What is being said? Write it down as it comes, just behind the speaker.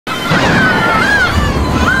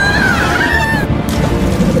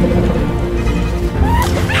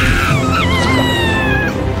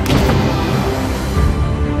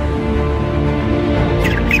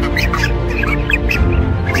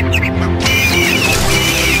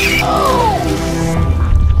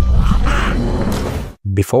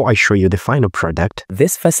Before I show you the final product,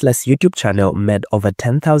 this Faceless YouTube channel made over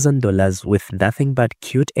 $10,000 with nothing but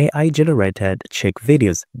cute AI generated chick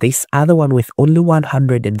videos. This other one with only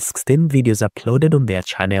 116 videos uploaded on their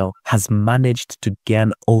channel has managed to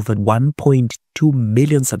gain over 1.2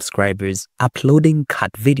 million subscribers uploading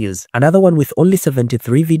cat videos. Another one with only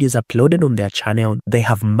 73 videos uploaded on their channel, they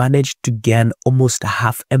have managed to gain almost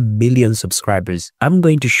 500,000 subscribers. I'm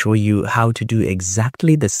going to show you how to do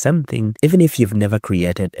exactly the same thing even if you've never created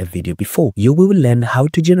a video before. You will learn how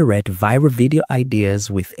to generate viral video ideas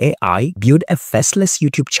with AI, build a faceless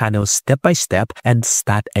YouTube channel step by step, and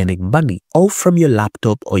start earning money, all from your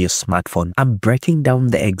laptop or your smartphone. I'm breaking down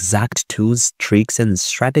the exact tools, tricks, and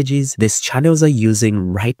strategies these channels are using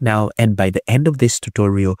right now, and by the end of this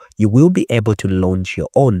tutorial, you will be able to launch your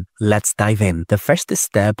own. Let's dive in. The first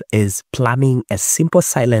step is planning a simple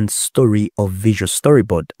silent story or visual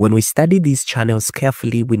storyboard. When we study these channels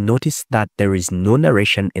carefully, we notice that there is no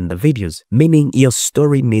narration in the videos, meaning your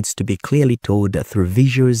story needs to be clearly told through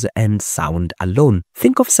visuals and sound alone.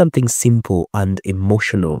 Think of something simple and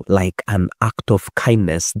emotional, like an act of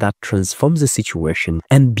kindness that transforms a situation,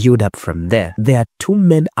 and build up from there. There are two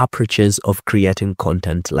main approaches of creating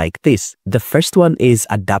content like this. The first one is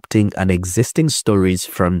adapting an existing stories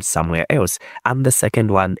from somewhere else, and the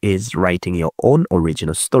second one is writing your own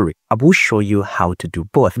original story. I will show you how to do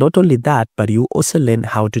both. Not only that, but you also learn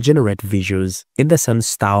how to generate visuals in the same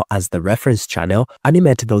style as the reference channel,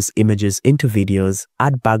 animate those images into videos,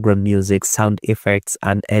 add background music, sound effects,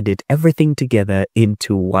 and edit everything together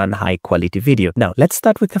into one high quality video. Now, let's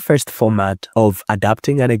start with the first format of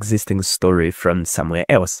adapting an existing story from somewhere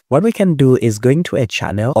else. What we can do is go into a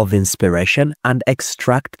channel of inspiration and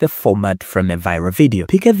extract the format from a viral video.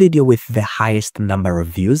 Pick a video with the highest number of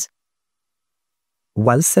views.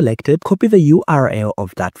 Once selected, copy the URL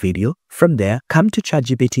of that video. From there, come to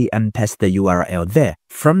ChatGPT and paste the URL there.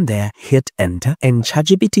 From there, hit enter, and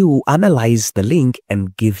ChatGPT will analyze the link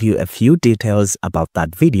and give you a few details about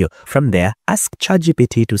that video. From there, ask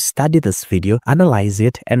ChatGPT to study this video, analyze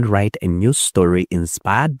it, and write a new story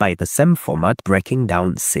inspired by the same format, breaking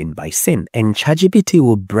down scene by scene. And ChatGPT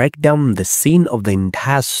will break down the scene of the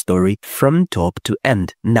entire story from top to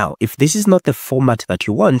end. Now, if this is not the format that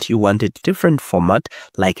you want a different format,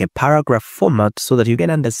 like a paragraph format, so that you can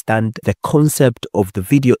understand the concept of the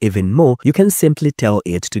video even more, you can simply tell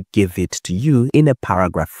it to give it to you in a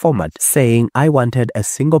paragraph format, saying, I wanted a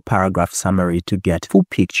single paragraph summary to get full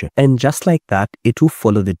picture. And just like that, it will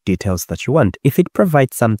follow the details that you want. If it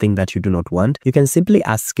provides something that you do not want, you can simply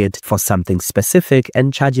ask it for something specific,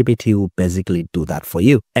 and ChatGPT will basically do that for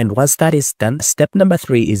you. And once that is done, step number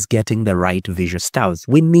 3 is getting the right visual styles.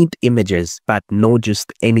 We need images, but not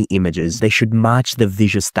just any images. They should match the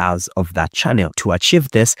visual styles of that channel. To achieve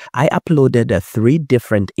this, I uploaded 3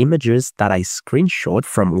 different images that I screenshot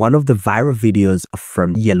from one of the viral videos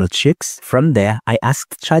from Yellow Chicks. From there, I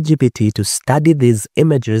asked ChatGPT to study these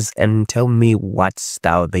images and tell me what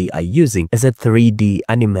style they are using. Is it 3D,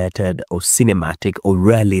 animated, or cinematic, or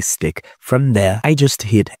realistic? From there, I just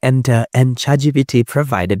hit enter, and ChatGPT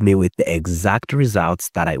provided me with the exact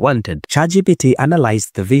results that I wanted. ChatGPT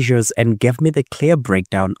analyzed the visuals and gave me the clear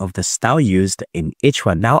breakdown of the style used in each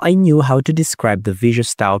one. Now I knew how to describe the visual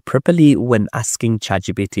style properly when asking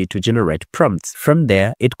ChatGPT to generate prompts. From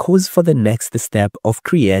there, it calls for the next step of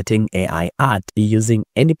creating AI art using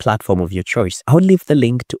any platform of your choice. I'll leave the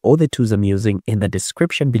link to all the tools I'm using in the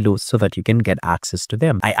description below so that you can get access to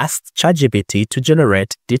them. I asked ChatGPT to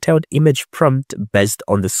generate detailed image prompt based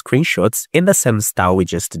on the screenshots in the same style we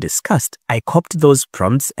just discussed. I copied those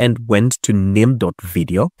prompts and went to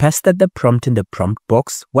nim.video, pasted the prompt in the prompt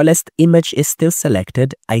box. Whilst image is still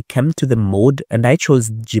selected, I came to the mode and I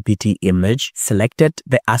chose GPT image, selected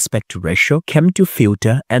the aspect ratio, came to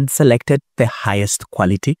filter and selected the highest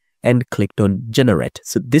quality, and clicked on generate.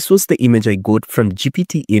 So this was the image I got from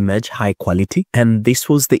GPT image high quality, and this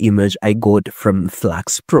was the image I got from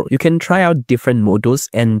Flux Pro. You can try out different models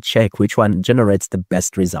and check which one generates the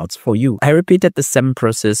best results for you. I repeated the same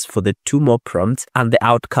process for the 2 more prompts, and the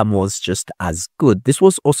outcome was just as good. This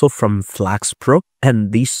was also from Flux Pro,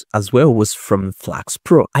 and this as well was from Flux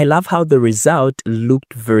Pro. I love how the result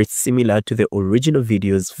looked very similar to the original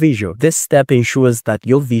video's visual. This step ensures that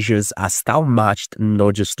your visuals are style matched,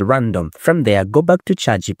 not just random. From there, go back to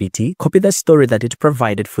ChatGPT, copy the story that it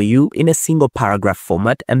provided for you in a single paragraph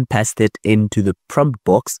format and paste it into the prompt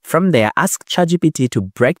box. From there, ask ChatGPT to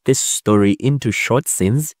break this story into short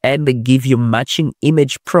scenes and give you matching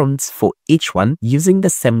image prompts for each one using the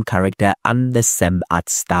same character and the same art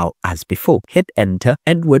style as before. Hit enter enter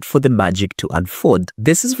and wait for the magic to unfold.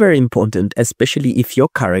 This is very important, especially if your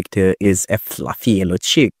character is a fluffy yellow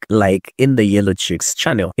chick, like in the Yellow Chicks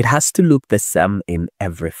channel. It has to look the same in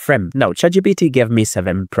every frame. Now, ChatGPT gave me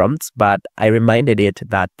 7 prompts, but I reminded it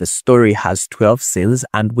that the story has 12 scenes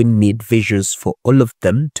and we need visuals for all of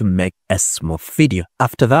them to make a smooth video.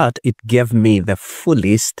 After that, it gave me the full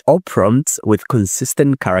list of prompts with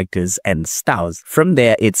consistent characters and styles. From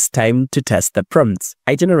there, it's time to test the prompts.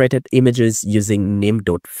 I generated images using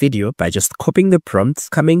Nim.video by just copying the prompts,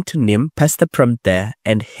 coming to Nim, paste the prompt there,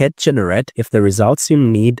 and hit generate. If the results you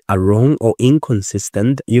need are wrong or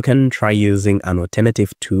inconsistent, you can try using an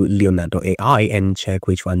alternative to Leonardo AI and check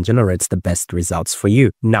which one generates the best results for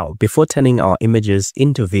you. Now, before turning our images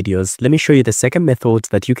into videos, let me show you the second method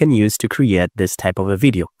that you can use to create this type of a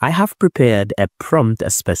video. I have prepared a prompt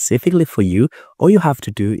specifically for you. All you have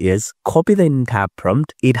to do is copy the entire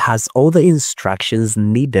prompt. It has all the instructions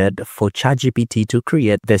needed for ChatGPT to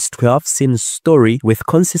create this 12-scene story with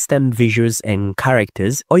consistent visuals and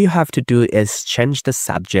characters. All you have to do is change the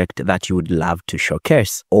subject that you would love to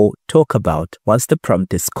showcase or talk about. Once the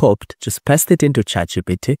prompt is copied, just paste it into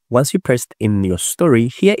ChatGPT. Once you paste in your story,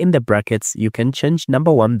 here in the brackets, you can change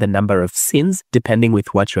number 1, the number of scenes, depending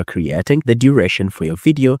with what you're creating, the duration for your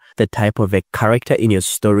video, the type of a character in your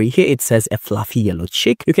story. Here it says a fluffy yellow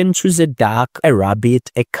chick. You can choose a duck, a rabbit,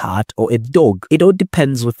 a cat, or a dog. It all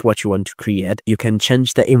depends with what you want to create. You can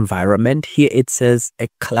change the environment. Here it says a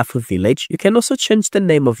colorful village. You can also change the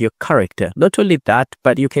name of your character. Not only that,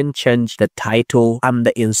 but you can change the title and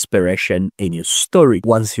the inspiration in your story.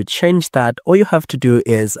 Once you change that, all you have to do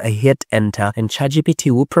is hit enter and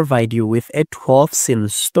ChatGPT will provide you with a 12-scene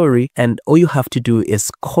story, and all you have to do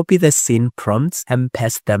is copy the scene prompts and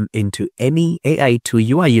paste them into any AI tool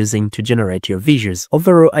you are using to generate your visuals.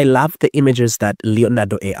 Overall, I love the images that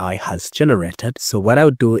Leonardo AI has generated, so what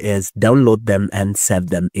I'll do is download them and save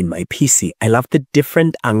them in my PC. I love the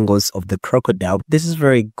different angles of the crocodile. This is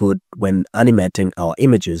very good when animating our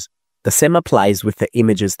images. The same applies with the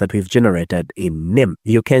images that we've generated in Nim.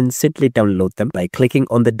 You can simply download them by clicking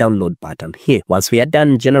on the download button here. Once we are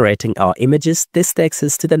done generating our images, this takes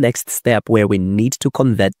us to the next step where we need to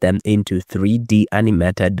convert them into 3D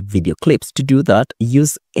animated video clips. To do that,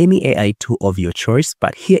 use any AI tool of your choice,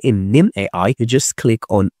 but here in Nim AI, you just click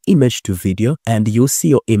on image to video and you'll see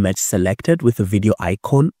your image selected with a video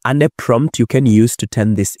icon and a prompt you can use to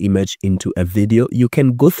turn this image into a video. You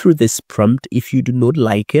can go through this prompt. If you do not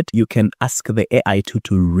like it, you can ask the AI tool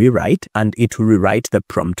to rewrite and it will rewrite the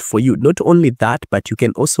prompt for you. Not only that, but you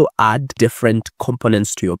can also add different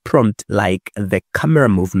components to your prompt like the camera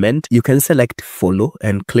movement. You can select follow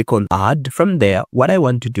and click on add. From there, what I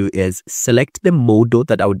want to do is select the model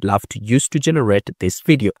that I would love to use to generate this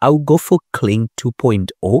video. I'll go for clean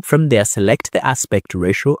 2.0. From there, select the aspect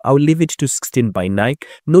ratio. I'll leave it to 16:9.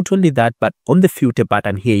 Not only that, but on the filter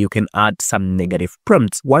button here, you can add some negative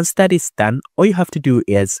prompts. Once that is done, all you have to do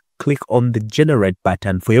is click on the generate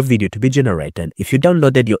button for your video to be generated. If you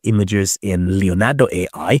downloaded your images in Leonardo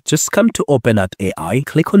AI, just come to OpenAI,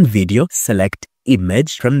 click on video, select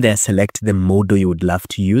image. From there, select the model you would love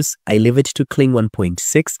to use. I leave it to clean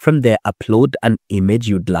 1.6. From there, upload an image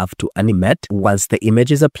you'd love to animate. Once the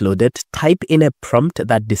image is uploaded, type in a prompt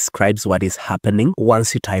that describes what is happening.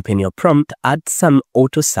 Once you type in your prompt, add some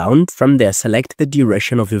auto sound. From there, select the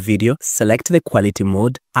duration of your video, select the quality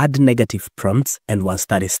mode, add negative prompts, and once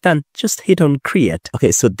that is done, just hit on create.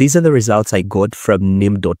 Okay, so these are the results I got from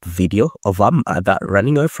Nim.video of a mother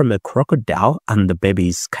running away from a crocodile, and the baby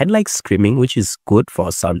is kind of like screaming, which is good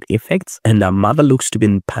for sound effects, and our mother looks to be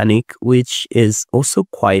in panic, which is also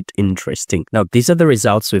quite interesting. Now, these are the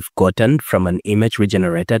results we've gotten from an image we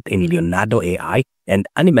generated in Leonardo AI and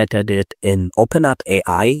animated it in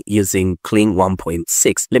OpenAI using Clean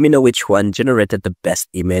 1.6. Let me know which one generated the best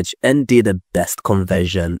image and did the best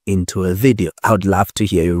conversion into a video. I would love to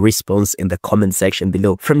hear your response in the comment section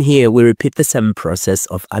below. From here, we repeat the same process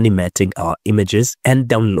of animating our images and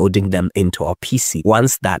downloading them into our PC.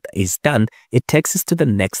 Once that is done, it takes us to the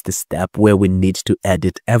next step where we need to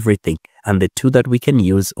edit everything. And the tool that we can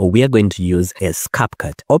use, or we are going to use, is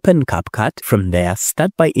CapCut. Open CapCut. From there,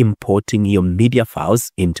 start by importing your media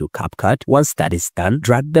files into CapCut. Once that is done,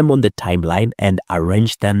 drag them on the timeline and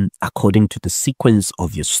arrange them according to the sequence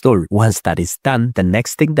of your story. Once that is done, the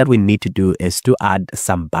next thing that we need to do is to add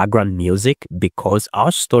some background music because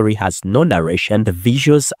our story has no narration. The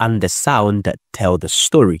visuals and the sound tell the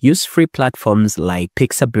story. Use free platforms like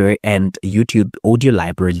Pixabay and YouTube Audio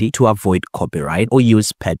Library to avoid copyright, or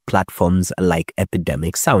use paid platforms platforms like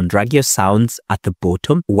Epidemic Sound. Drag your sounds at the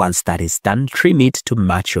bottom. Once that is done, trim it to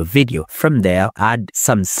match your video. From there, add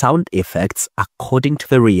some sound effects according to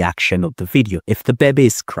the reaction of the video. If the baby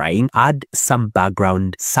is crying, add some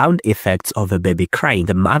background sound effects of a baby crying.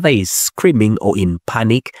 The mother is screaming or in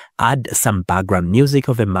panic, add some background music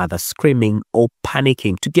of a mother screaming or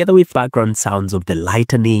panicking, together with background sounds of the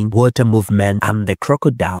lightning, water movement, and the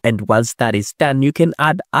crocodile. And once that is done, you can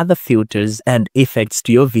add other filters and effects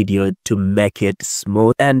to your video to make it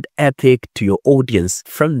smooth and epic to your audience.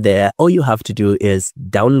 From there, all you have to do is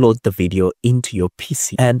download the video into your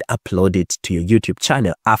PC and upload it to your YouTube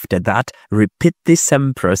channel. After that, repeat this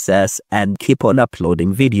same process and keep on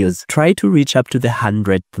uploading videos. Try to reach up to the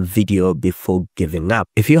 100th video before giving up.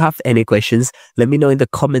 If you have any questions, let me know in the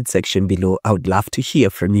comment section below. I would love to hear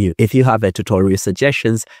from you. If you have a tutorial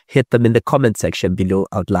suggestions, hit them in the comment section below.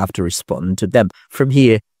 I would love to respond to them. From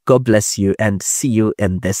here, God bless you and see you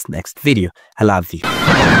in this next video. I love you.